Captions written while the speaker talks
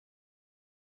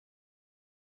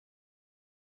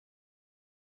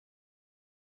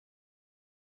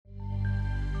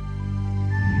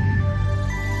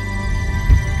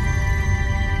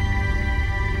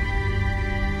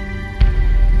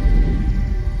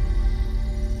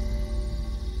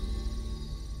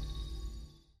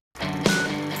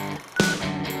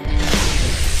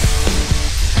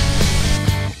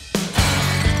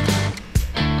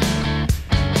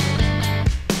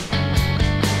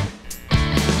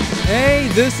Hey,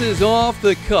 this is Off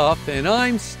the Cuff, and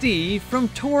I'm Steve from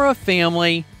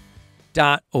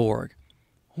TorahFamily.org.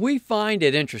 We find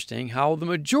it interesting how the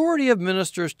majority of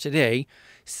ministers today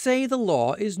say the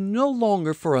law is no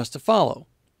longer for us to follow.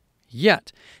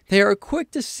 Yet, they are quick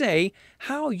to say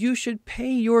how you should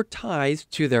pay your tithes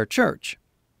to their church,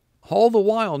 all the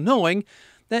while knowing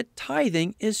that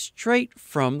tithing is straight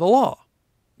from the law.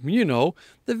 You know,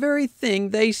 the very thing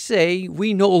they say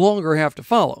we no longer have to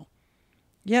follow.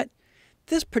 Yet,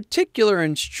 this particular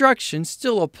instruction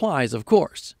still applies, of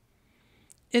course.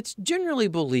 It's generally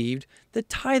believed the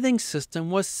tithing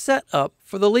system was set up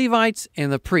for the Levites and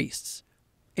the priests.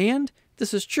 And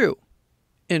this is true,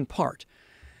 in part.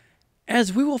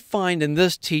 As we will find in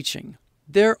this teaching,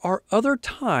 there are other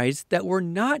tithes that were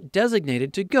not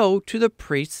designated to go to the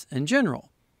priests in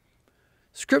general.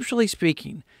 Scripturally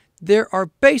speaking, there are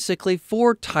basically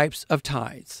 4 types of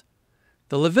tithes: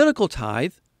 the Levitical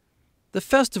tithe, the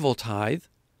festival tithe,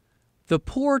 the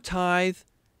poor tithe,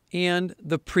 and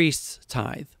the priest's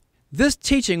tithe. This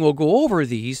teaching will go over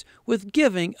these with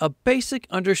giving a basic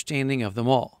understanding of them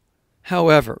all.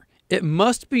 However, it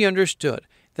must be understood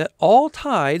that all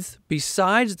tithes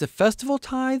besides the festival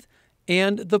tithe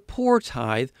and the poor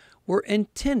tithe were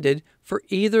intended for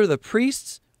either the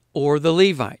priests or the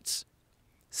Levites.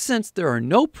 Since there are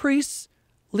no priests,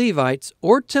 Levites,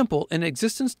 or temple in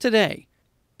existence today,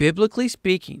 biblically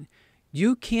speaking,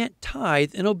 you can't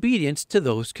tithe in obedience to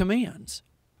those commands.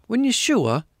 When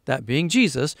Yeshua, that being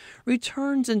Jesus,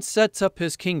 returns and sets up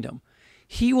his kingdom,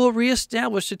 he will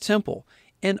reestablish the temple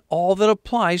and all that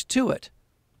applies to it.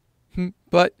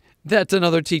 But that's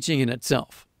another teaching in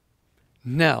itself.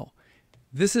 Now,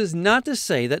 this is not to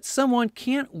say that someone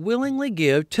can't willingly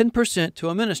give 10% to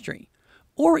a ministry,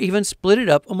 or even split it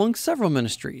up among several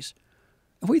ministries.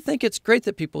 We think it's great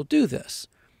that people do this.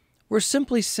 We're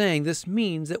simply saying this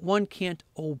means that one can't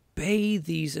obey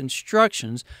these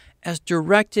instructions as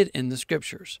directed in the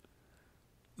Scriptures.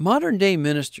 Modern-day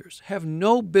ministers have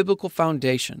no biblical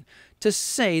foundation to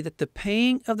say that the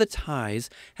paying of the tithes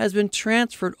has been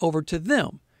transferred over to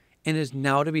them and is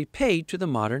now to be paid to the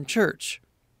modern church.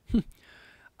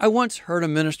 I once heard a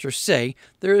minister say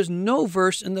there is no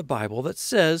verse in the Bible that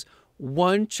says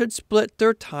one should split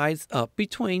their tithes up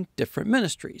between different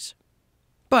ministries.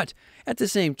 But at the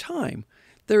same time,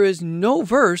 there is no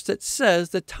verse that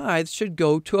says the tithes should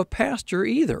go to a pastor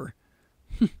either.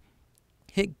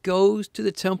 It goes to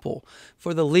the temple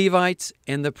for the Levites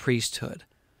and the priesthood.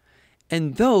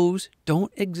 And those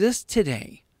don't exist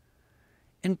today.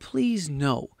 And please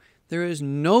know, there is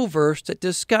no verse that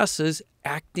discusses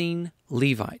acting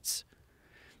Levites.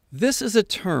 This is a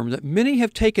term that many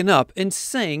have taken up in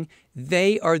saying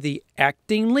they are the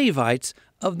acting Levites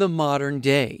of the modern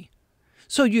day.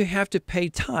 So you have to pay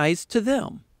tithes to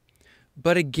them.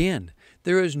 But again,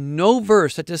 there is no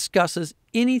verse that discusses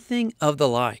anything of the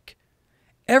like.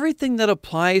 Everything that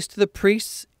applies to the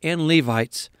priests and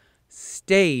Levites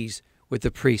stays with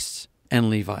the priests and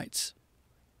Levites.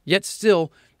 Yet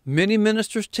still, many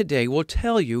ministers today will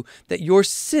tell you that you're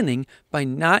sinning by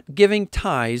not giving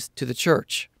tithes to the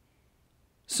church.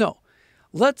 So,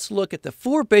 let's look at the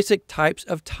 4 basic types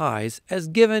of tithes as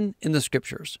given in the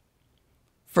Scriptures.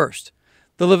 First,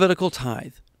 the Levitical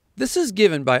tithe. This is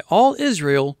given by all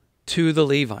Israel to the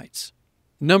Levites.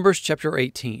 Numbers chapter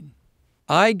 18.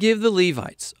 I give the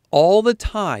Levites all the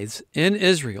tithes in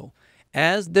Israel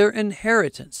as their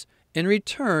inheritance in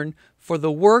return for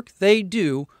the work they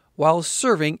do while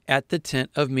serving at the tent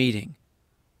of meeting.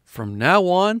 From now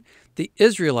on, the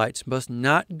Israelites must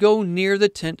not go near the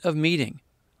tent of meeting,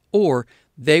 or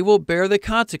they will bear the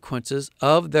consequences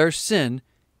of their sin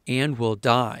and will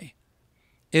die.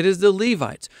 It is the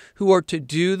Levites who are to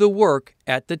do the work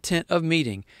at the tent of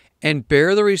meeting and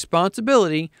bear the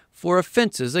responsibility for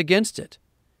offenses against it.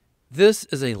 This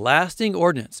is a lasting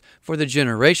ordinance for the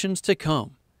generations to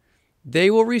come.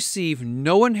 They will receive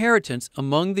no inheritance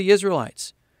among the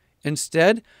Israelites.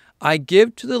 Instead, I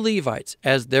give to the Levites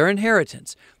as their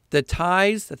inheritance the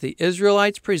tithes that the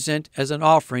Israelites present as an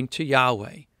offering to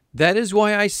Yahweh. That is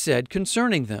why I said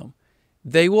concerning them,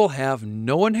 they will have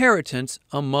no inheritance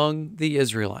among the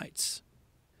Israelites.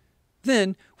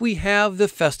 Then we have the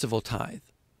festival tithe.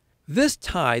 This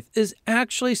tithe is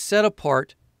actually set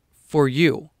apart for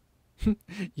you.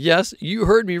 Yes, you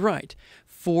heard me right.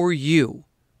 For you.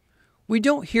 We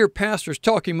don't hear pastors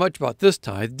talking much about this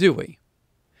tithe, do we?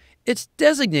 It's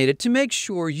designated to make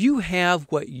sure you have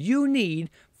what you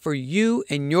need for you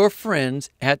and your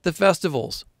friends at the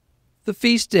festivals, the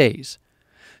feast days,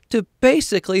 to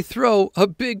basically throw a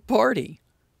big party.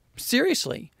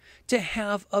 Seriously, to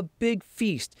have a big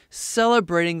feast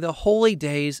celebrating the holy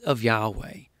days of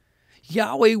Yahweh.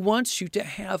 Yahweh wants you to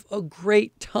have a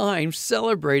great time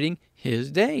celebrating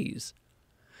His days.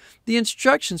 The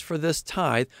instructions for this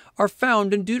tithe are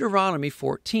found in Deuteronomy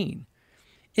 14.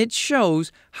 It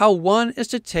shows how one is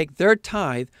to take their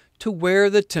tithe to where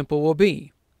the temple will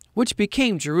be, which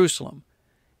became Jerusalem,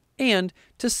 and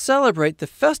to celebrate the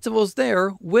festivals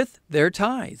there with their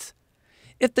tithes.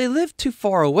 If they lived too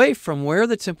far away from where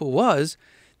the temple was,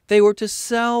 they were to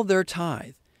sell their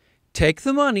tithe, take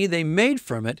the money they made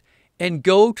from it, and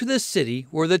go to the city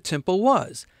where the temple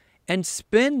was, and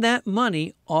spend that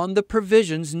money on the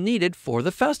provisions needed for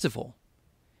the festival.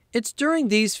 It's during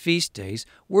these feast days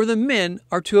where the men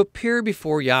are to appear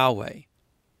before Yahweh,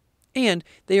 and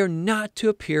they are not to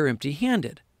appear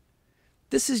empty-handed.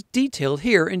 This is detailed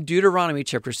here in Deuteronomy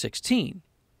chapter 16.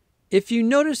 If you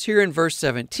notice here in verse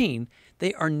 17,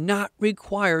 they are not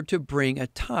required to bring a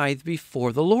tithe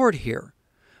before the Lord here,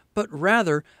 but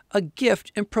rather a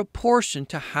gift in proportion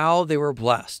to how they were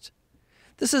blessed.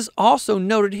 This is also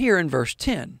noted here in verse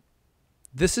 10.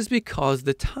 This is because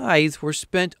the tithes were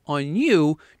spent on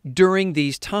you during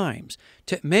these times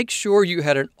to make sure you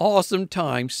had an awesome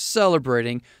time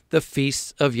celebrating the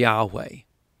feasts of Yahweh.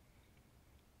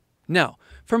 Now,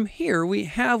 from here we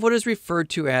have what is referred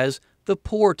to as the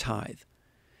poor tithe.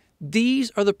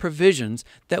 These are the provisions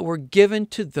that were given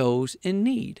to those in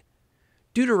need.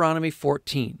 Deuteronomy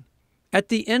 14. At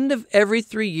the end of every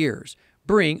 3 years,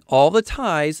 bring all the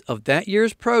tithes of that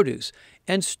year's produce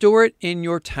and store it in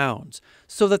your towns,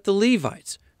 so that the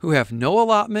Levites, who have no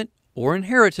allotment or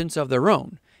inheritance of their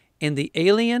own, and the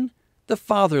alien, the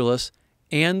fatherless,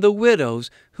 and the widows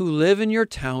who live in your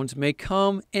towns may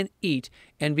come and eat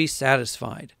and be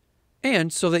satisfied,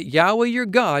 and so that Yahweh your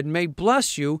God may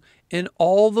bless you in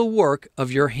all the work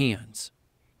of your hands.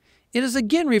 It is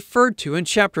again referred to in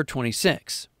chapter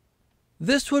 26.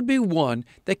 This would be one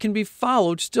that can be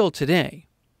followed still today.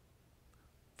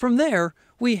 From there,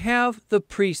 we have the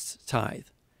priest's tithe.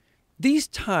 These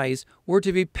tithes were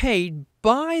to be paid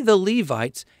by the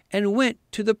Levites and went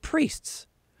to the priests.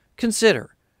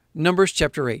 Consider Numbers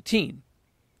chapter 18.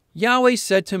 Yahweh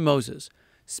said to Moses,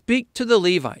 "Speak to the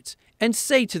Levites and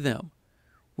say to them,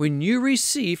 when you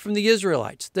receive from the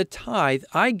Israelites the tithe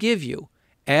I give you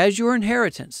as your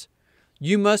inheritance,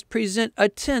 you must present a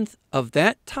tenth of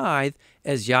that tithe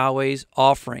as Yahweh's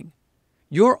offering.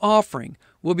 Your offering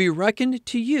will be reckoned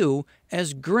to you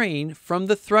as grain from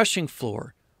the threshing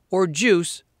floor, or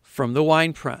juice from the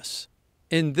winepress.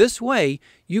 In this way,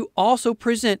 you also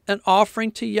present an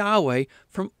offering to Yahweh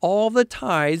from all the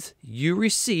tithes you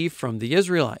receive from the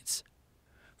Israelites.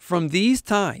 From these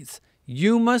tithes,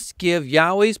 you must give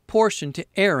Yahweh's portion to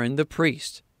Aaron the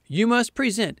priest. You must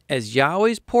present as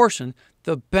Yahweh's portion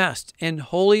the best and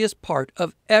holiest part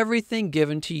of everything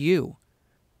given to you.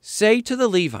 Say to the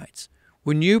Levites,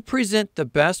 when you present the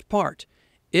best part,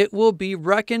 it will be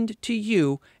reckoned to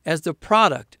you as the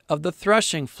product of the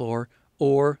threshing floor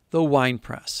or the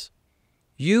winepress.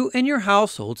 You and your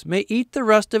households may eat the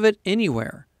rest of it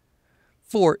anywhere,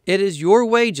 for it is your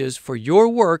wages for your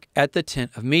work at the tent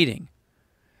of meeting.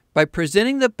 By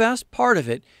presenting the best part of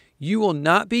it, you will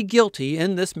not be guilty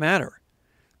in this matter.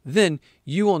 Then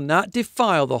you will not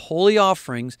defile the holy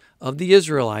offerings of the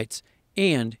Israelites,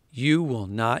 and you will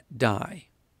not die.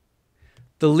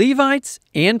 The Levites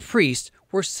and priests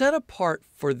were set apart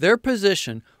for their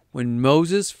position when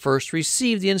Moses first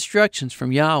received the instructions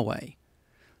from Yahweh.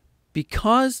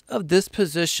 Because of this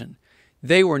position,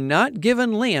 they were not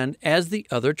given land as the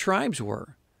other tribes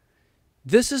were.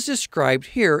 This is described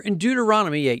here in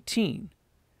Deuteronomy 18.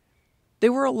 They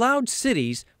were allowed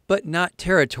cities, but not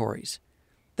territories.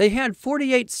 They had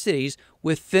 48 cities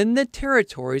within the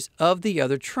territories of the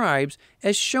other tribes,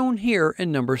 as shown here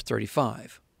in Numbers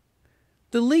 35.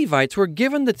 The Levites were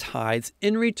given the tithes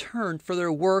in return for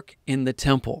their work in the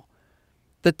temple.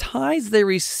 The tithes they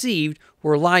received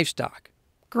were livestock,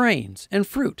 grains, and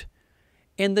fruit,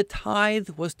 and the tithe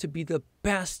was to be the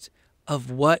best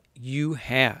of what you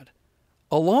had.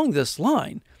 Along this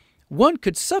line, one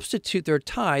could substitute their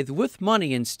tithe with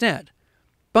money instead,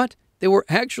 but they were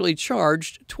actually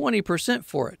charged 20%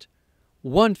 for it,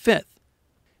 1/5.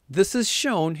 This is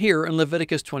shown here in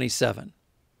Leviticus 27.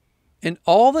 And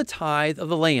all the tithe of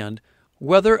the land,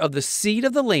 whether of the seed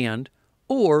of the land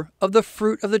or of the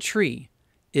fruit of the tree,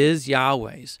 is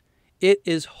Yahweh's. It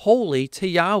is holy to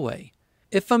Yahweh.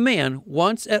 If a man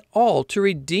wants at all to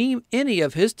redeem any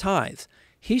of his tithes,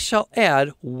 he shall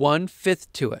add 1/5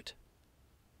 to it.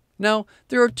 Now,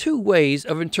 there are two ways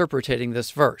of interpreting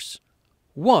this verse.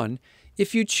 One,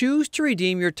 if you choose to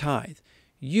redeem your tithe,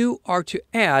 you are to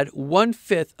add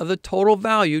 1/5 of the total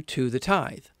value to the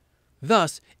tithe.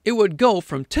 Thus, it would go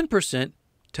from 10%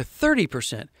 to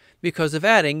 30%, because of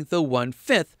adding the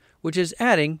 1/5, which is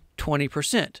adding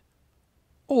 20%.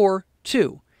 Or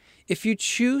 2. If you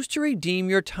choose to redeem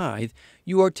your tithe,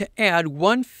 you are to add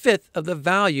 1/5 of the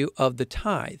value of the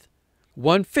tithe.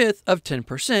 1/5 of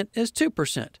 10% is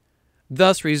 2%,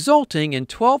 thus resulting in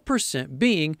 12%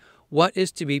 being what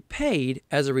is to be paid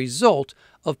as a result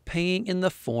of paying in the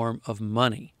form of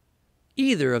money.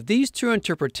 Either of these two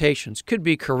interpretations could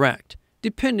be correct,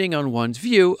 depending on one's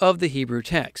view of the Hebrew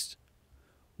text.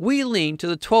 We lean to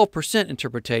the 12%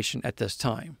 interpretation at this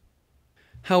time.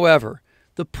 However,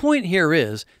 the point here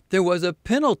is there was a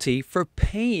penalty for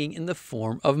paying in the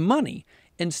form of money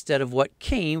instead of what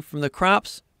came from the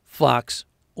crops, flocks,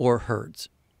 or herds.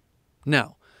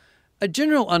 Now, a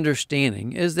general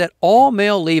understanding is that all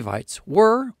male Levites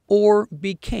were or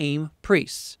became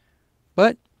priests.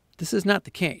 But this is not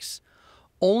the case.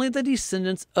 Only the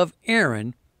descendants of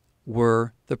Aaron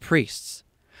were the priests.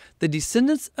 The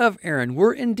descendants of Aaron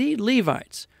were indeed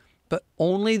Levites, but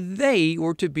only they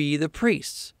were to be the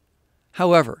priests.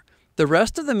 However, the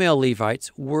rest of the male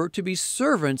Levites were to be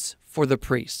servants for the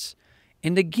priests.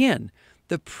 And again,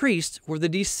 the priests were the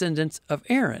descendants of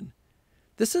Aaron.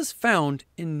 This is found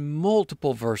in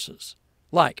multiple verses,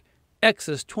 like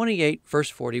Exodus 28, verse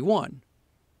 41,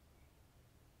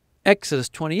 Exodus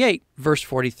 28, verse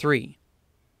 43,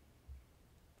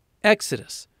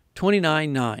 Exodus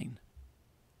 29:9,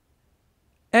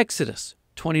 Exodus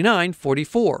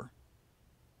 29:44,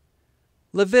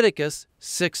 Leviticus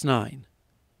 6:9,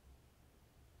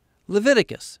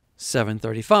 Leviticus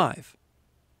 7:35,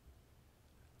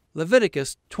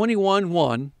 Leviticus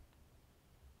 21:1,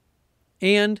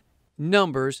 and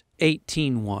Numbers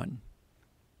 18:1.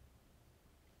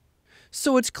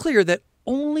 So it's clear that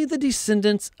only the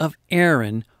descendants of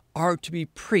Aaron are to be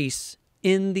priests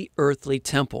in the earthly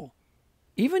temple.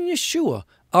 Even Yeshua,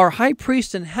 our high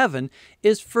priest in heaven,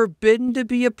 is forbidden to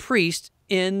be a priest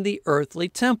in the earthly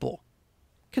temple.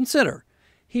 Consider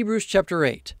Hebrews chapter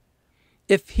 8.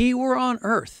 If he were on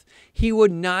earth, he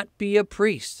would not be a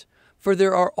priest, for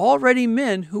there are already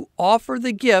men who offer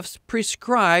the gifts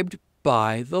prescribed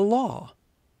by the law.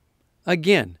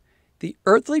 Again, the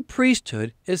earthly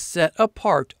priesthood is set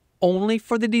apart only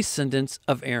for the descendants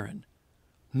of Aaron.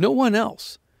 No one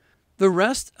else. The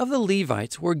rest of the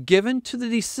Levites were given to the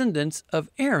descendants of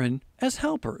Aaron as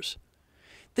helpers.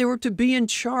 They were to be in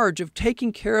charge of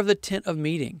taking care of the tent of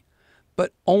meeting,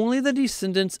 but only the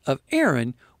descendants of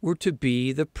Aaron were to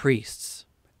be the priests,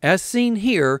 as seen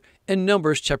here in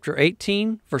Numbers chapter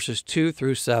 18, verses 2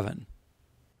 through 7.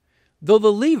 Though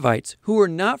the Levites who were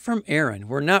not from Aaron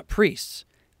were not priests,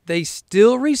 they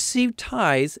still received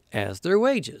tithes as their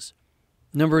wages.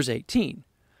 Numbers 18.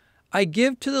 I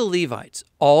give to the Levites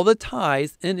all the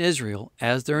tithes in Israel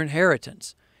as their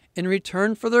inheritance, in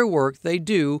return for their work they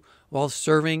do while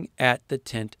serving at the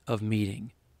tent of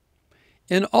meeting.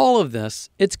 In all of this,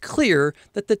 it's clear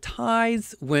that the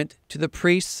tithes went to the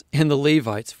priests and the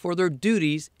Levites for their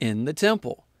duties in the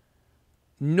temple.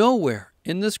 Nowhere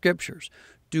in the scriptures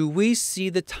do we see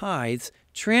the tithes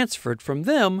transferred from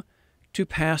them to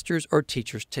pastors or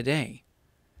teachers today.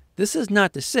 This is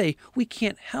not to say we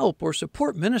can't help or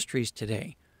support ministries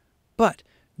today, but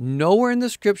nowhere in the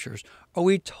scriptures are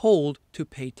we told to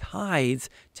pay tithes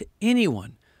to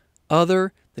anyone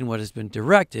other than what has been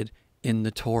directed in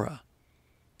the Torah.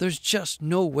 There's just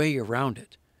no way around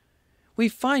it. We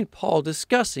find Paul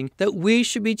discussing that we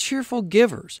should be cheerful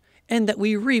givers and that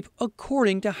we reap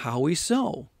according to how we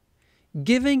sow.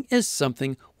 Giving is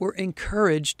something we're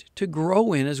encouraged to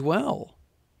grow in as well.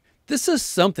 This is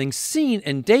something seen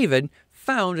in David,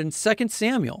 found in 2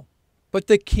 Samuel. But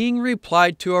the king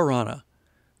replied to Araunah,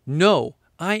 "No,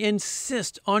 I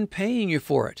insist on paying you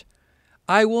for it.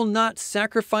 I will not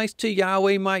sacrifice to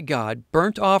Yahweh my God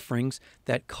burnt offerings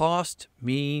that cost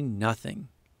me nothing."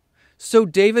 So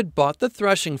David bought the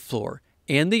threshing floor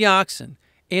and the oxen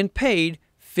and paid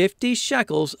 50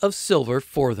 shekels of silver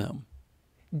for them.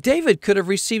 David could have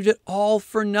received it all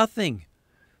for nothing,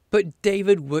 but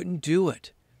David wouldn't do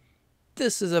it.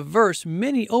 This is a verse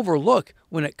many overlook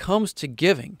when it comes to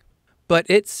giving, but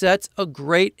it sets a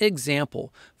great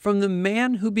example from the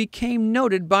man who became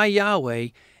noted by Yahweh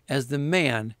as the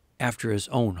man after his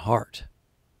own heart.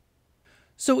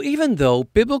 So even though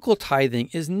biblical tithing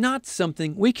is not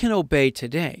something we can obey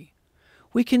today,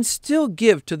 we can still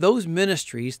give to those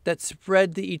ministries that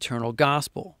spread the eternal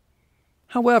gospel.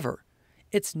 However,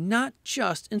 it's not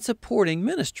just in supporting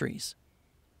ministries.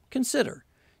 Consider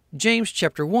James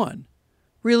chapter 1.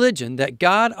 Religion that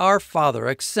God our Father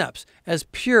accepts as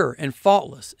pure and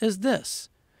faultless is this: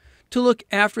 to look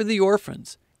after the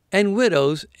orphans and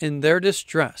widows in their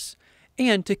distress,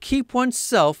 and to keep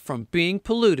oneself from being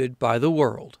polluted by the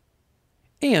world.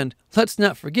 And let's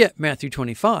not forget Matthew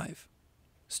 25.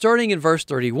 Starting in verse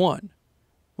 31.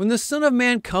 When the Son of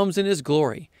Man comes in his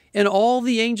glory, and all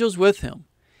the angels with him,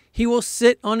 he will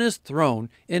sit on his throne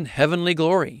in heavenly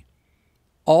glory.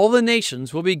 All the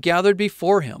nations will be gathered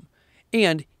before him,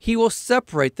 and he will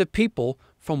separate the people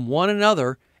from one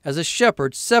another as a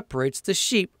shepherd separates the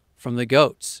sheep from the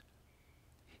goats.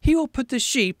 He will put the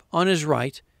sheep on his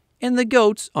right and the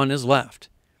goats on his left.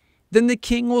 Then the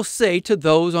king will say to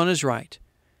those on his right,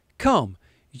 "Come,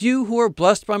 you who are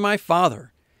blessed by my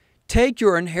Father, take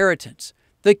your inheritance,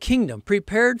 the kingdom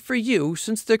prepared for you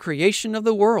since the creation of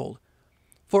the world.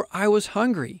 For I was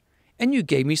hungry, and you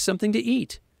gave me something to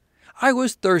eat. I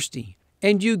was thirsty,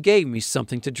 and you gave me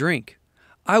something to drink.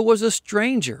 I was a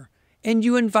stranger, and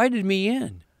you invited me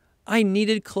in. I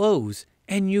needed clothes,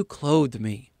 and you clothed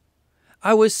me.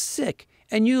 I was sick,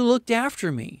 and you looked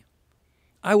after me.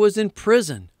 I was in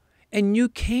prison, and you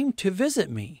came to visit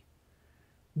me."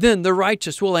 Then the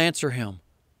righteous will answer him,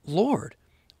 "Lord,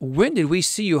 when did we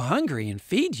see you hungry and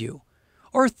feed you,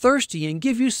 or thirsty and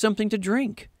give you something to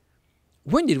drink?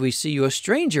 When did we see you a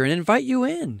stranger and invite you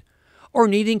in, or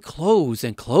needing clothes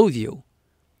and clothe you?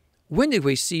 When did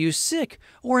we see you sick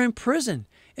or in prison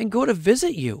and go to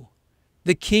visit you?"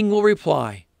 The king will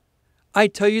reply, "I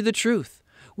tell you the truth,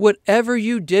 whatever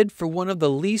you did for one of the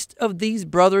least of these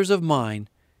brothers of mine,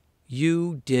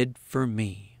 you did for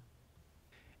me."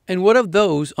 And what of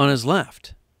those on his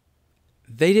left?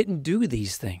 They didn't do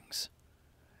these things,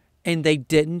 and they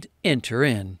didn't enter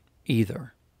in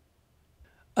either.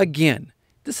 Again,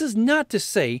 this is not to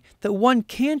say that one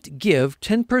can't give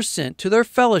 10% to their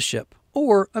fellowship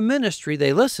or a ministry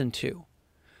they listen to.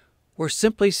 We're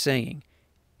simply saying,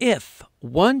 if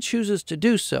one chooses to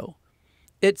do so,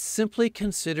 it's simply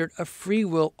considered a free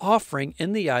will offering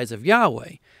in the eyes of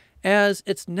Yahweh, as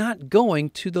it's not going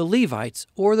to the Levites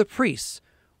or the priests,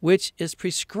 which is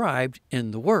prescribed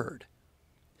in the Word.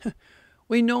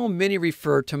 We know many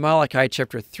refer to Malachi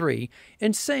chapter 3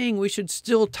 in saying we should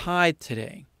still tithe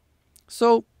today.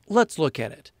 So let's look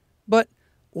at it. But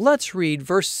let's read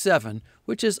verse 7,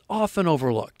 which is often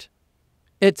overlooked.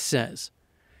 It says,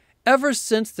 "Ever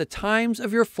since the times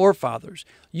of your forefathers,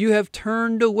 you have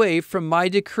turned away from my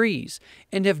decrees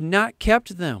and have not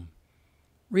kept them.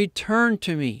 Return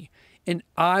to me, and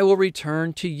I will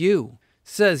return to you,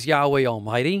 says Yahweh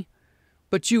Almighty.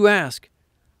 But you ask,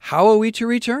 how are we to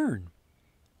return?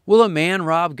 Will a man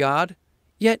rob God?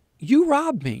 Yet you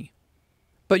rob me.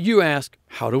 But you ask,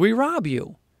 how do we rob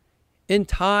you? In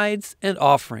tithes and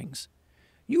offerings.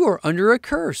 You are under a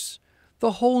curse,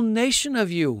 the whole nation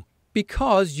of you,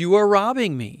 because you are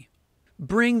robbing me.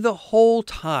 Bring the whole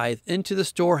tithe into the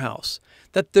storehouse,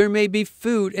 that there may be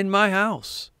food in my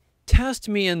house. Test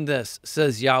me in this,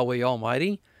 says Yahweh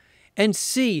Almighty, and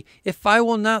see if I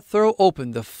will not throw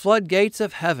open the floodgates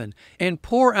of heaven and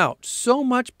pour out so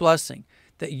much blessing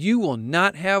that you will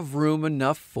not have room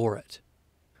enough for it."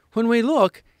 When we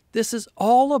look, this is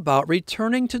all about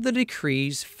returning to the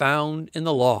decrees found in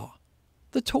the law,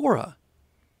 the Torah.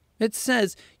 It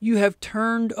says, "You have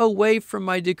turned away from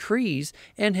my decrees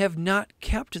and have not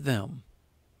kept them."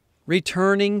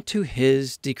 Returning to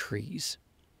his decrees.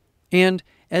 And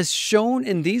as shown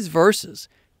in these verses,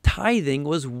 tithing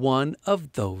was one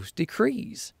of those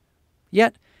decrees.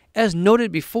 Yet, as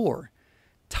noted before,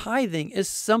 tithing is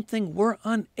something we're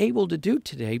unable to do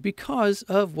today because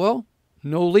of, well,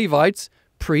 no Levites,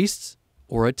 priests,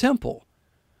 or a temple.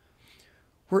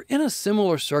 We're in a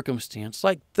similar circumstance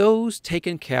like those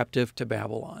taken captive to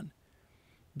Babylon.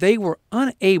 They were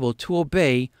unable to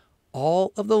obey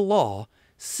all of the law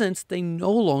since they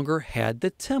no longer had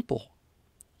the temple.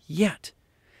 Yet,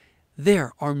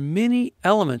 there are many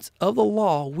elements of the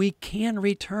law we can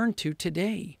return to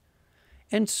today.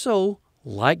 And so,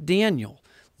 like Daniel,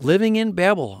 living in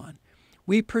Babylon,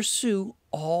 we pursue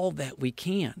all that we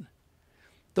can.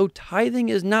 Though tithing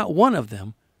is not one of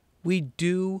them, we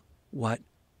do what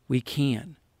we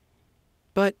can.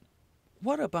 But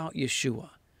what about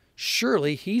Yeshua?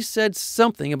 Surely he said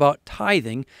something about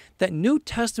tithing that New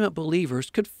Testament believers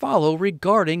could follow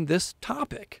regarding this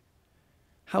topic.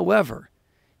 However,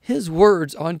 his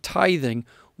words on tithing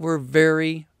were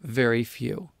very, very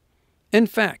few. In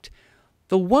fact,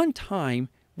 the one time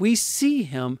we see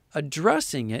him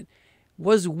addressing it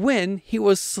was when he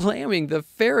was slamming the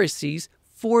Pharisees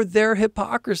for their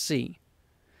hypocrisy.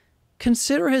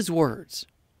 Consider his words.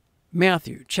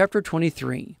 Matthew chapter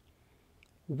 23.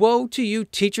 "Woe to you,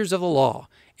 teachers of the law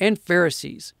and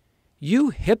Pharisees, you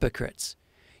hypocrites!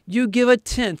 You give a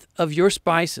tenth of your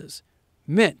spices,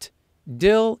 mint,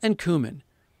 dill, and cumin,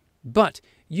 but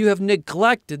you have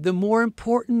neglected the more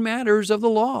important matters of the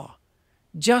law,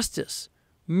 justice,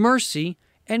 mercy,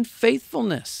 and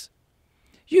faithfulness.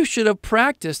 You should have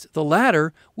practiced the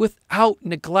latter without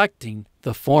neglecting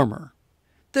the former.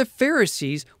 The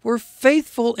Pharisees were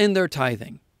faithful in their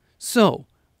tithing, so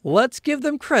let's give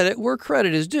them credit where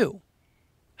credit is due.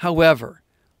 However,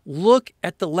 look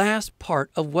at the last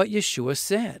part of what Yeshua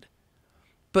said.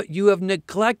 But you have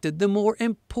neglected the more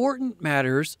important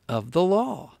matters of the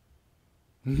law.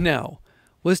 Now,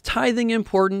 was tithing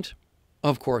important?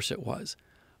 Of course it was.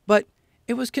 But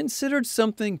it was considered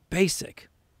something basic,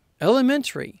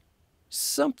 elementary,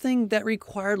 something that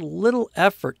required little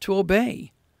effort to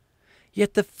obey.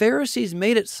 Yet the Pharisees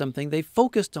made it something they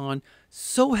focused on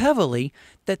so heavily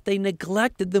that they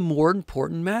neglected the more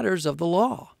important matters of the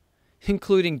law,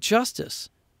 including justice,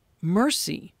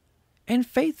 mercy, and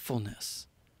faithfulness.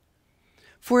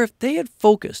 For if they had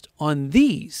focused on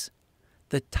these,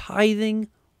 the tithing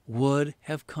would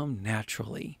have come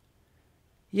naturally.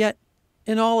 Yet,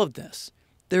 in all of this,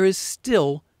 there is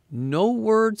still no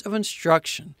words of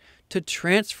instruction to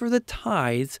transfer the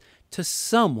tithes to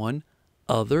someone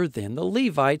other than the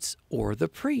Levites or the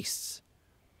priests.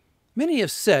 Many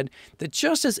have said that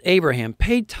just as Abraham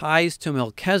paid tithes to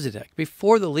Melchizedek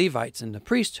before the Levites in the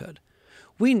priesthood,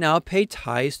 we now pay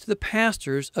tithes to the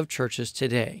pastors of churches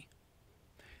today.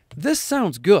 This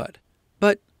sounds good,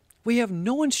 but we have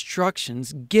no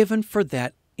instructions given for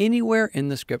that anywhere in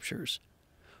the Scriptures.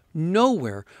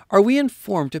 Nowhere are we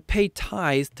informed to pay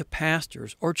tithes to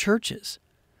pastors or churches.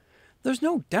 There's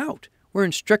no doubt we're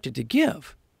instructed to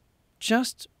give,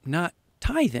 just not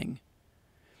tithing.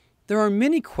 There are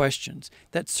many questions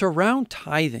that surround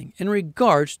tithing in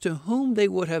regards to whom they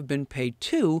would have been paid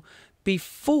to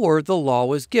before the law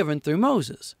was given through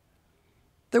Moses.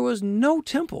 There was no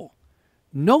temple,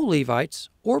 no Levites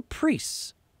or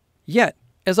priests. Yet,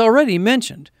 as already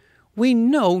mentioned, we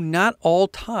know not all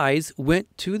tithes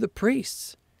went to the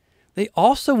priests. They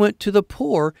also went to the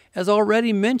poor, as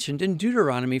already mentioned in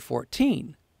Deuteronomy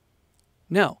 14.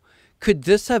 Now, could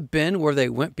this have been where they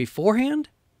went beforehand?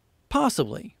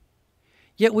 Possibly.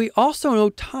 Yet we also know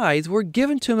tithes were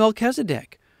given to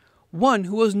Melchizedek, one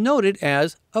who was noted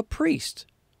as a priest.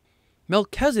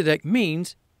 Melchizedek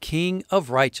means king of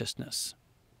righteousness.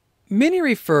 Many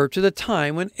refer to the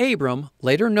time when Abram,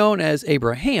 later known as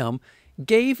Abraham,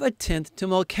 gave a tenth to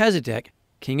Melchizedek,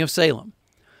 king of Salem.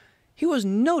 He was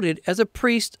noted as a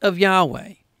priest of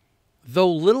Yahweh.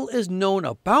 Though little is known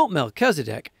about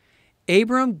Melchizedek,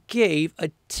 Abram gave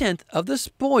a tenth of the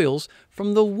spoils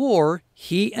from the war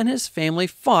he and his family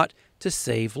fought to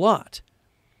save Lot.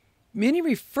 Many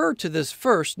refer to this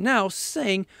verse now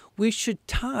saying we should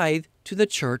tithe to the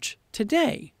church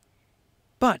today.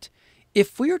 But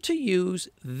if we are to use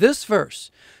this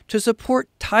verse to support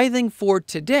tithing for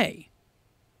today,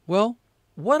 well,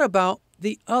 what about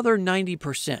the other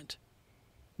 90%?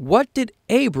 What did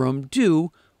Abram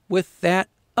do with that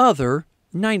other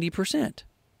 90%?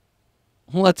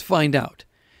 Let's find out.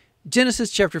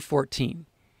 Genesis chapter 14.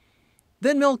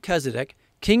 Then Melchizedek,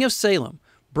 king of Salem,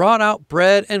 brought out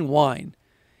bread and wine.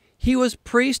 He was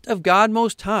priest of God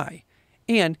Most High,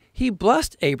 and he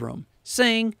blessed Abram,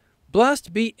 saying,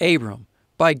 Blessed be Abram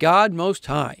by God Most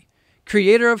High,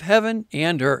 creator of heaven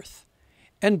and earth.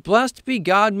 And blessed be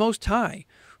God Most High,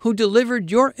 who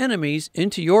delivered your enemies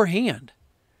into your hand.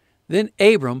 Then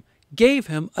Abram gave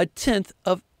him a tenth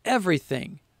of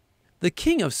everything. The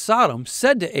king of Sodom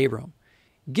said to Abram,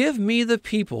 Give me the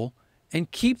people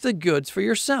and keep the goods for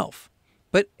yourself.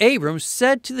 But Abram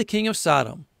said to the king of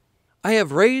Sodom, I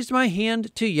have raised my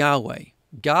hand to Yahweh,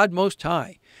 God Most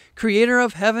High, creator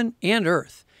of heaven and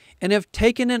earth, and have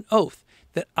taken an oath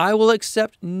that I will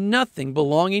accept nothing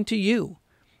belonging to you,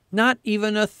 not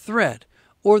even a thread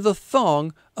or the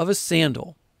thong of a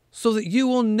sandal, so that you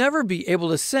will never be able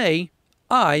to say,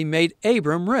 I made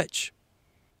Abram rich.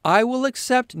 I will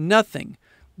accept nothing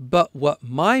but what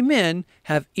my men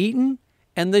have eaten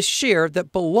and the share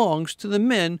that belongs to the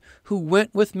men who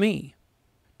went with me.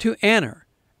 To Aner,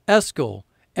 Eshcol,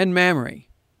 and Mamre,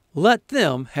 let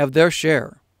them have their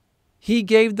share. He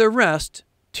gave the rest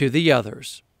to the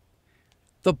others.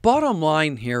 The bottom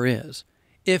line here is,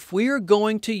 if we are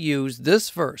going to use this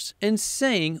verse in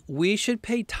saying we should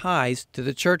pay tithes to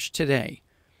the church today,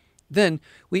 then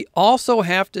we also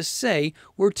have to say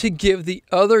we're to give the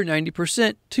other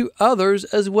 90% to others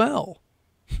as well.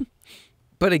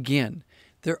 But again,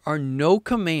 there are no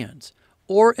commands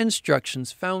or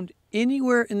instructions found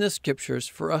anywhere in the Scriptures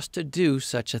for us to do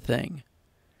such a thing.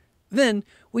 Then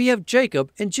we have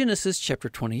Jacob in Genesis chapter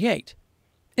 28.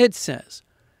 It says,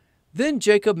 Then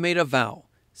Jacob made a vow,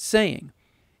 saying,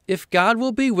 If God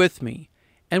will be with me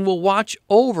and will watch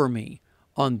over me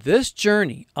on this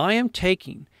journey I am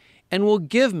taking, and will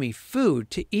give me food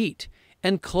to eat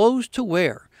and clothes to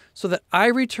wear, so that I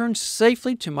return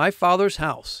safely to my father's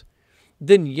house.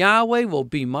 Then Yahweh will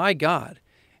be my God,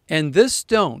 and this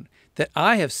stone that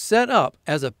I have set up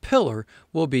as a pillar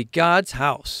will be God's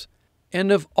house.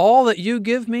 And of all that you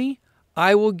give me,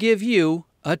 I will give you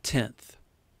a tenth.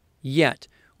 Yet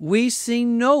we see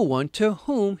no one to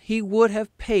whom he would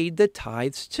have paid the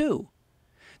tithes to.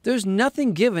 There's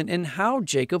nothing given in how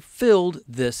Jacob filled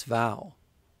this vow.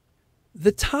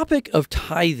 The topic of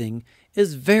tithing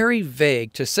is very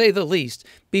vague, to say the least,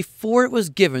 before it was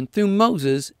given through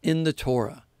Moses in the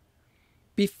Torah.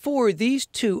 Before these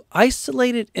two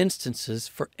isolated instances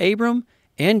for Abram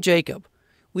and Jacob,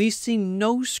 we see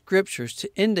no scriptures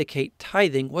to indicate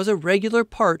tithing was a regular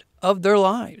part of their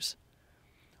lives.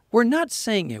 We're not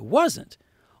saying it wasn't,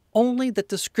 only that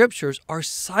the scriptures are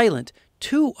silent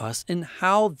to us in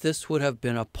how this would have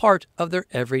been a part of their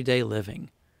everyday living.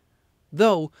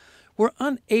 Though we're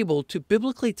unable to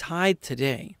biblically tithe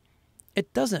today,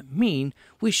 it doesn't mean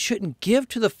we shouldn't give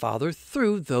to the Father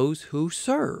through those who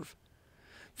serve.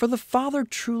 For the Father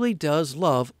truly does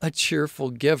love a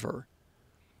cheerful giver.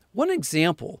 One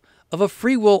example of a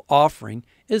free will offering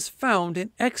is found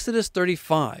in Exodus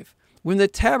 35, when the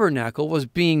tabernacle was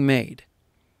being made.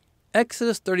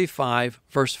 Exodus 35,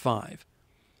 verse 5.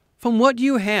 From what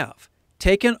you have,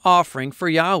 take an offering for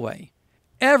Yahweh.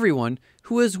 Everyone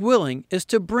who is willing is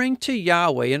to bring to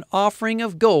Yahweh an offering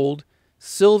of gold,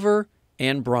 silver,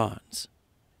 and bronze.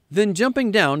 Then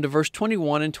jumping down to verse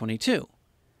 21 and 22.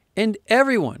 And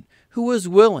everyone who was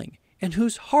willing and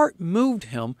whose heart moved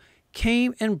him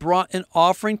came and brought an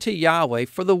offering to Yahweh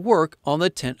for the work on the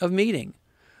tent of meeting,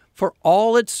 for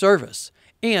all its service,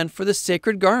 and for the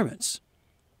sacred garments.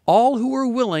 All who were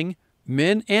willing,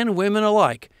 men and women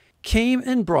alike, came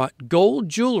and brought gold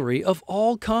jewelry of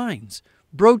all kinds,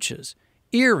 brooches,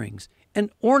 earrings, and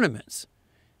ornaments.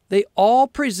 They all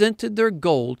presented their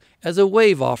gold as a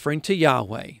wave offering to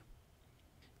Yahweh.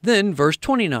 Then verse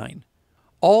 29.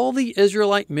 All the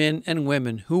Israelite men and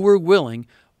women who were willing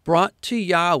brought to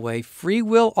Yahweh free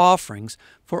will offerings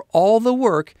for all the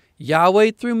work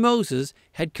Yahweh through Moses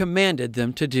had commanded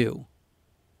them to do.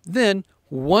 Then,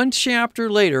 one chapter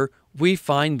later, we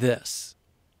find this.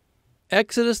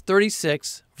 Exodus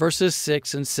 36, verses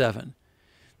 6 and 7.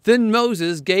 Then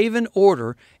Moses gave an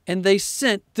order, and they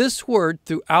sent this word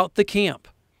throughout the camp.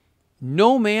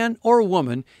 No man or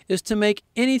woman is to make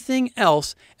anything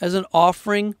else as an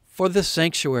offering for the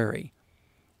sanctuary.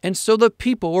 And so the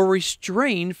people were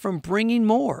restrained from bringing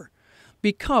more,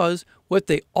 because what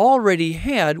they already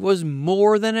had was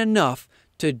more than enough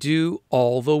to do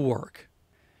all the work.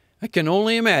 I can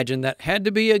only imagine that had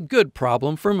to be a good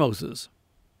problem for Moses.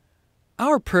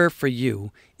 Our prayer for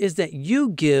you is that you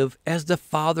give as the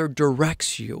Father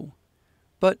directs you.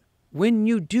 But when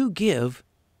you do give,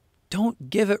 don't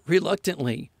give it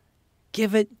reluctantly.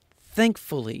 Give it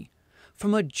thankfully,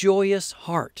 from a joyous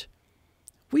heart.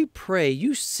 We pray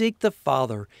you seek the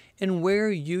Father in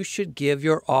where you should give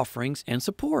your offerings and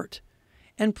support.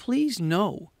 And please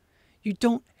know, you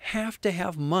don't have to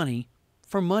have money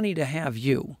for money to have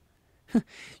you.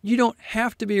 You don't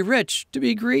have to be rich to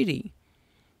be greedy.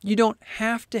 You don't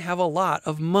have to have a lot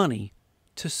of money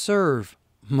to serve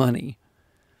money.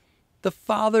 The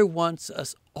Father wants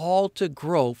us all to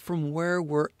grow from where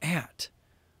we're at,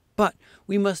 but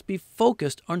we must be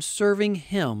focused on serving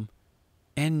Him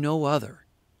and no other.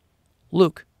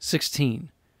 Luke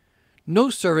 16. No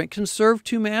servant can serve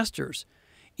two masters.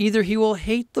 Either he will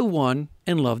hate the one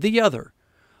and love the other,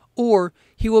 or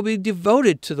he will be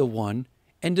devoted to the one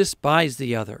and despise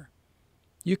the other.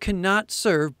 You cannot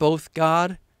serve both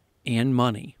God and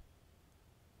money.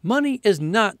 Money is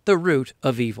not the root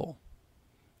of evil.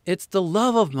 It's the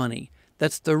love of money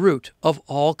that's the root of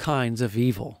all kinds of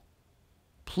evil.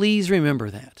 Please remember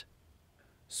that.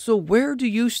 So where do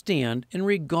you stand in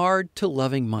regard to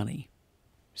loving money?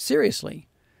 Seriously,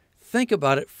 think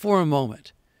about it for a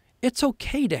moment. It's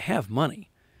okay to have money.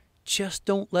 Just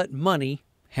don't let money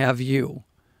have you.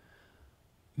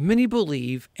 Many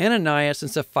believe Ananias and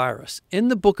Sapphira in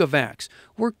the book of Acts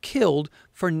were killed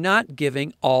for not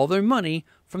giving all their money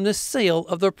from the sale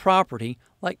of their property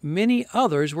like many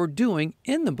others were doing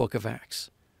in the book of Acts.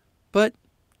 But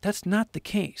that's not the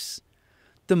case.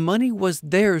 The money was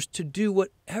theirs to do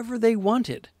whatever they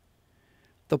wanted.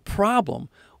 The problem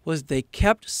was they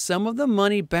kept some of the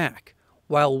money back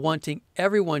while wanting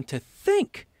everyone to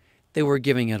think they were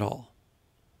giving it all.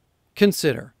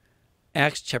 Consider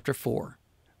Acts chapter 4.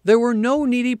 There were no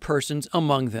needy persons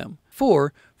among them,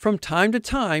 for from time to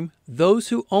time those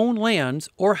who owned lands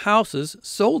or houses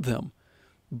sold them,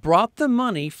 brought the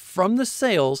money from the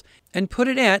sales, and put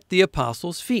it at the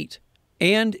apostles' feet,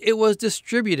 and it was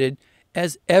distributed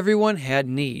as everyone had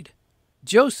need.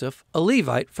 Joseph, a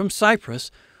Levite from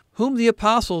Cyprus, whom the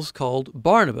apostles called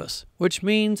Barnabas, which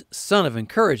means son of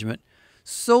encouragement,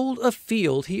 sold a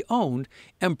field he owned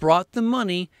and brought the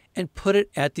money and put it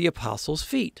at the apostles'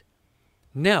 feet.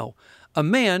 Now, a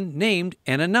man named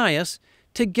Ananias,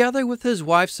 together with his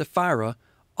wife Sapphira,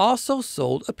 also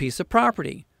sold a piece of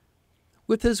property.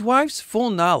 With his wife's full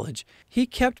knowledge, he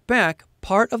kept back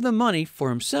part of the money for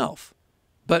himself,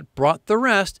 but brought the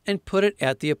rest and put it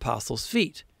at the apostles'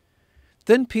 feet.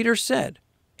 Then Peter said,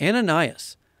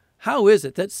 "Ananias, how is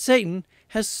it that Satan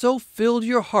has so filled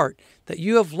your heart that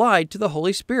you have lied to the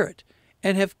Holy Spirit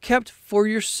and have kept for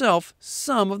yourself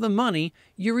some of the money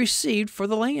you received for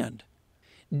the land?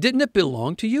 Didn't it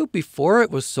belong to you before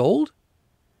it was sold?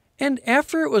 And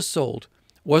after it was sold,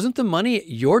 wasn't the money at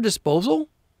your disposal?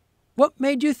 What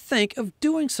made you think of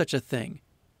doing such a thing?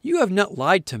 You have not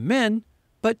lied to men,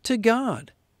 but to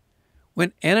God."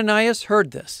 When Ananias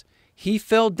heard this, he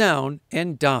fell down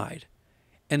and died,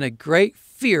 and a great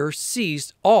fear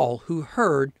seized all who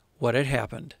heard what had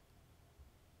happened.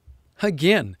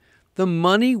 Again, the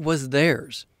money was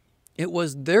theirs. It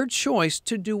was their choice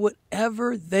to do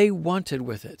whatever they wanted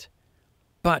with it.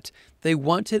 But they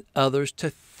wanted others to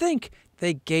think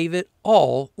they gave it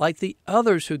all like the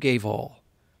others who gave all.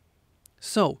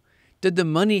 So, did the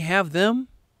money have them?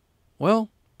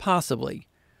 Well, possibly,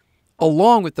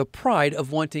 along with the pride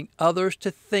of wanting others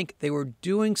to think they were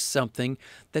doing something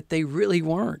that they really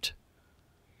weren't.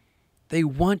 They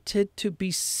wanted to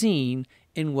be seen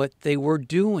in what they were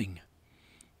doing.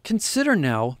 Consider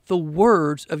now the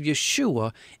words of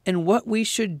Yeshua and what we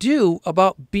should do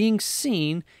about being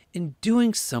seen in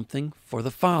doing something for the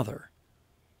Father.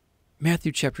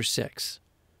 Matthew chapter 6.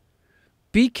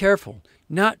 Be careful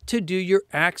not to do your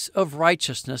acts of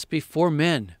righteousness before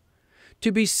men,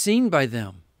 to be seen by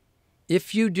them.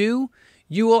 If you do,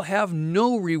 you will have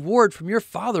no reward from your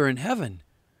Father in heaven.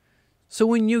 So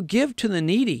when you give to the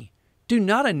needy, do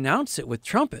not announce it with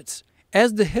trumpets,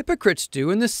 as the hypocrites do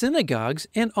in the synagogues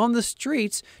and on the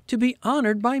streets to be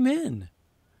honored by men.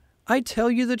 I tell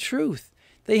you the truth,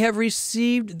 they have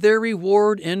received their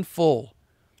reward in full.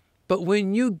 But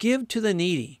when you give to the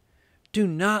needy, do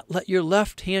not let your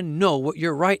left hand know what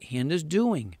your right hand is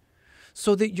doing,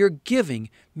 so that your giving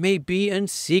may be in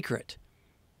secret.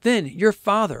 Then your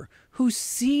Father, who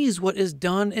sees what is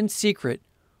done in secret,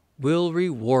 will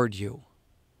reward you.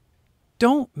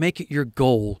 Don't make it your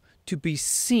goal to be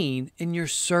seen in your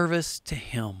service to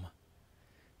Him.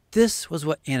 This was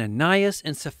what Ananias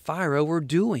and Sapphira were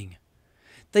doing.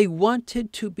 They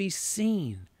wanted to be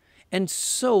seen, and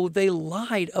so they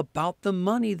lied about the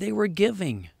money they were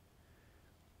giving.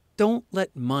 Don't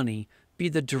let money be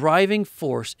the driving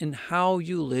force in how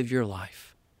you live your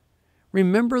life.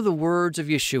 Remember the words of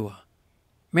Yeshua.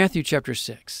 Matthew chapter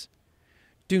 6.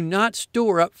 Do not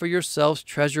store up for yourselves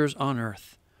treasures on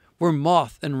earth, where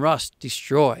moth and rust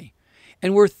destroy,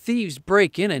 and where thieves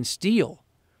break in and steal.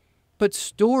 But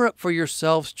store up for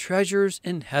yourselves treasures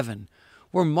in heaven,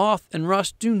 where moth and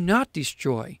rust do not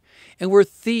destroy, and where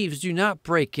thieves do not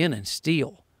break in and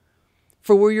steal.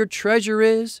 For where your treasure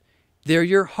is, there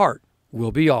your heart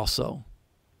will be also.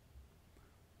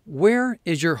 Where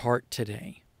is your heart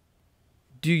today?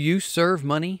 Do you serve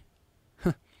money?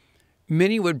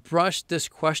 Many would brush this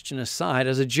question aside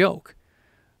as a joke,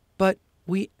 but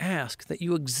we ask that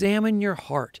you examine your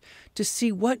heart to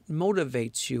see what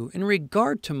motivates you in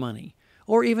regard to money,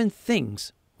 or even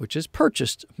things which is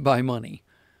purchased by money.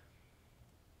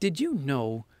 Did you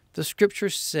know the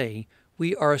scriptures say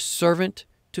we are a servant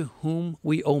to whom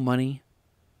we owe money?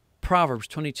 Proverbs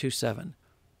 22:7.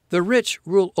 The rich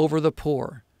rule over the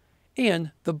poor,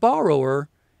 and the borrower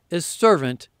is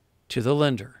servant to the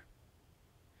lender.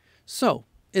 So,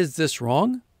 is this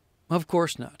wrong? Of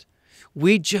course not.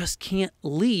 We just can't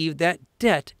leave that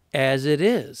debt as it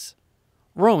is.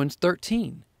 Romans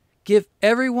 13. Give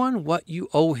everyone what you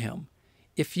owe him.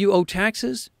 If you owe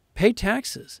taxes, pay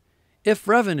taxes. If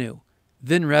revenue,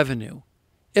 then revenue.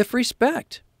 If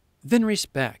respect, then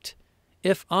respect.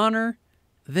 If honor,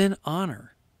 then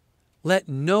honor. Let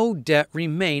no debt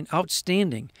remain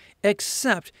outstanding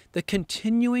except the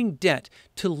continuing debt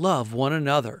to love one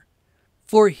another.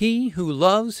 For he who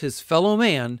loves his fellow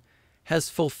man has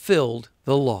fulfilled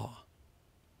the law.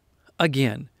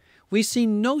 Again, we see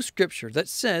no scripture that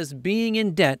says being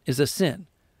in debt is a sin.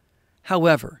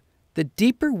 However, the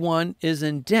deeper one is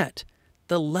in debt,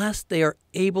 the less they are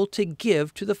able to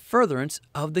give to the furtherance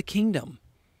of the kingdom.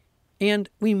 And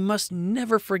we must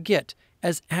never forget,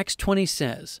 as Acts 20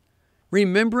 says,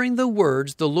 remembering the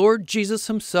words the Lord Jesus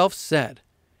himself said,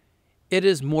 "It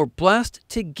is more blessed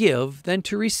to give than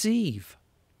to receive."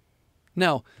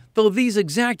 Now, Though these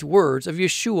exact words of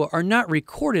Yeshua are not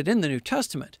recorded in the New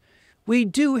Testament, we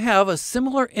do have a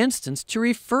similar instance to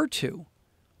refer to.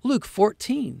 Luke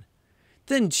 14.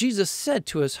 Then Jesus said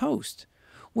to his host,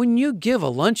 "When you give a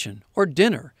luncheon or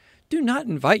dinner, do not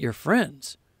invite your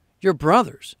friends, your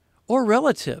brothers, or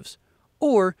relatives,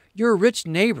 or your rich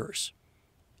neighbors.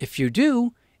 If you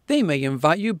do, they may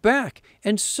invite you back,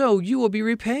 and so you will be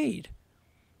repaid.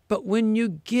 But when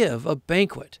you give a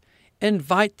banquet,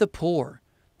 invite the poor,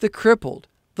 the crippled,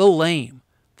 the lame,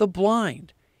 the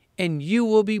blind, and you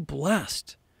will be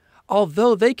blessed.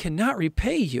 Although they cannot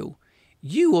repay you,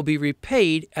 you will be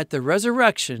repaid at the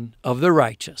resurrection of the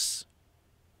righteous."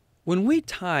 When we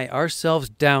tie ourselves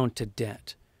down to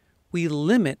debt, we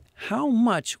limit how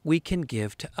much we can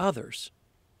give to others.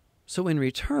 So in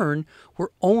return, we're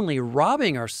only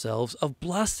robbing ourselves of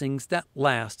blessings that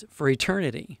last for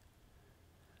eternity.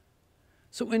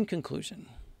 So in conclusion,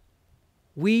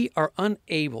 we are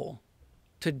unable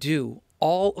to do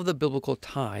all of the biblical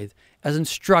tithe as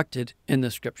instructed in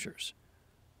the Scriptures.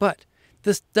 But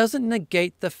this doesn't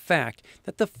negate the fact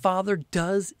that the Father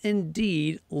does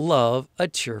indeed love a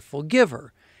cheerful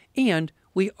giver, and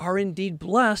we are indeed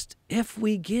blessed if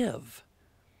we give.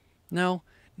 Now,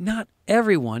 not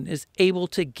everyone is able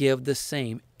to give the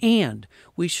same, and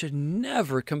we should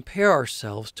never compare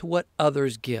ourselves to what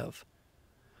others give.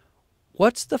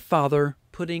 What's the Father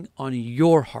putting on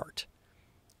your heart?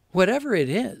 Whatever it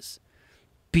is,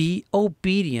 be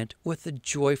obedient with a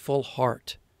joyful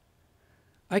heart.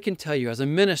 I can tell you, as a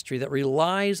ministry that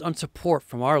relies on support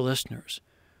from our listeners,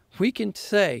 we can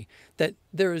say that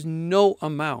there is no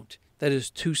amount that is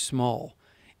too small,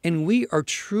 and we are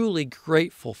truly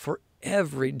grateful for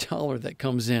every dollar that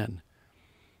comes in.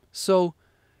 So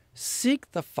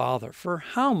seek the Father for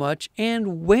how much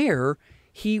and where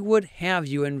He would have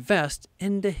you invest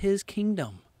into His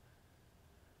kingdom.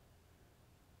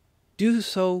 Do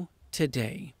so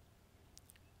today.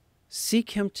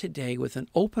 Seek Him today with an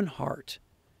open heart,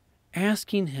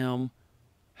 asking Him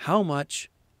how much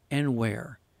and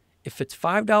where. If it's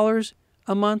 $5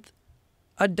 a month,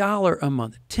 $1 a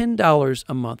month, $10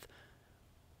 a month,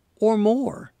 or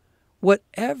more,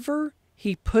 whatever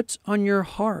He puts on your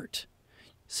heart.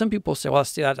 Some people say, well,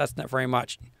 see, that's not very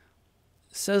much.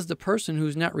 Says the person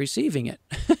who's not receiving it.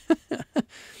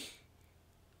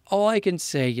 All I can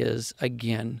say is,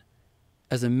 again,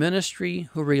 as a ministry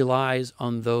who relies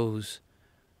on those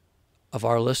of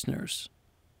our listeners,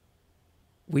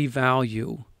 we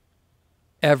value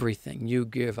everything you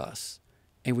give us,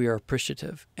 and we are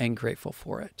appreciative and grateful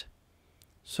for it.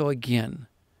 So again,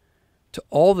 to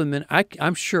all the men,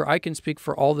 I'm sure I can speak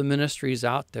for all the ministries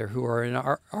out there who are in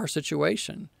our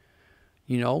situation.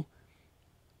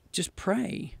 Just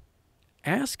pray.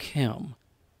 Ask Him,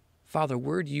 Father,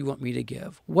 where do you want me to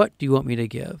give? What do you want me to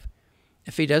give?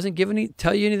 If He doesn't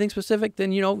tell you anything specific,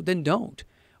 then don't.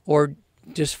 Or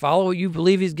just follow what you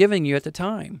believe He's giving you at the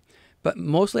time. But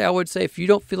mostly I would say if you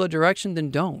don't feel a direction,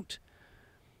 then don't.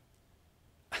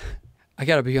 I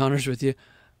got to be honest with you.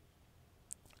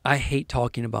 I hate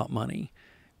talking about money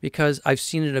because I've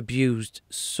seen it abused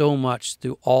so much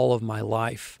through all of my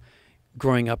life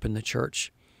growing up in the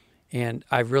church. And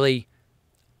I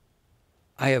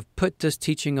have put this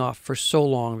teaching off for so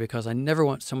long because I never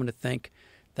want someone to think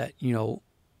that,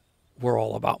 we're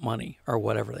all about money or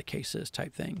whatever the case is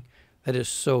type thing. That is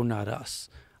so not us.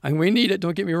 I mean, we need it,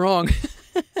 don't get me wrong.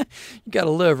 You got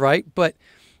to live, right? But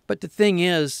the thing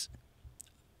is,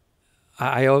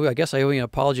 I guess I owe you an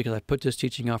apology because I put this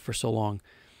teaching off for so long.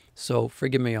 So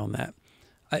forgive me on that.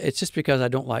 It's just because I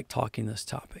don't like talking this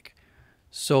topic.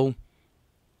 So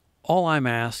all I'm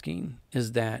asking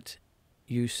is that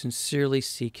you sincerely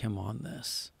seek Him on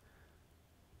this.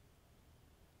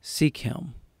 Seek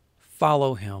Him.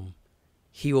 Follow Him.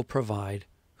 He will provide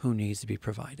who needs to be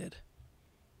provided.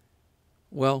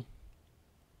 Well,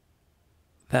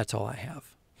 that's all I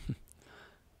have.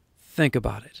 Think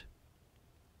about it.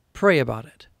 Pray about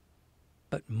it.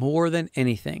 But more than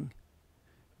anything,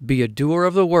 be a doer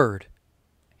of the word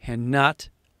and not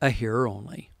a hearer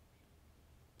only.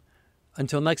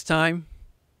 Until next time,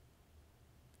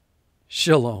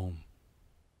 Shalom.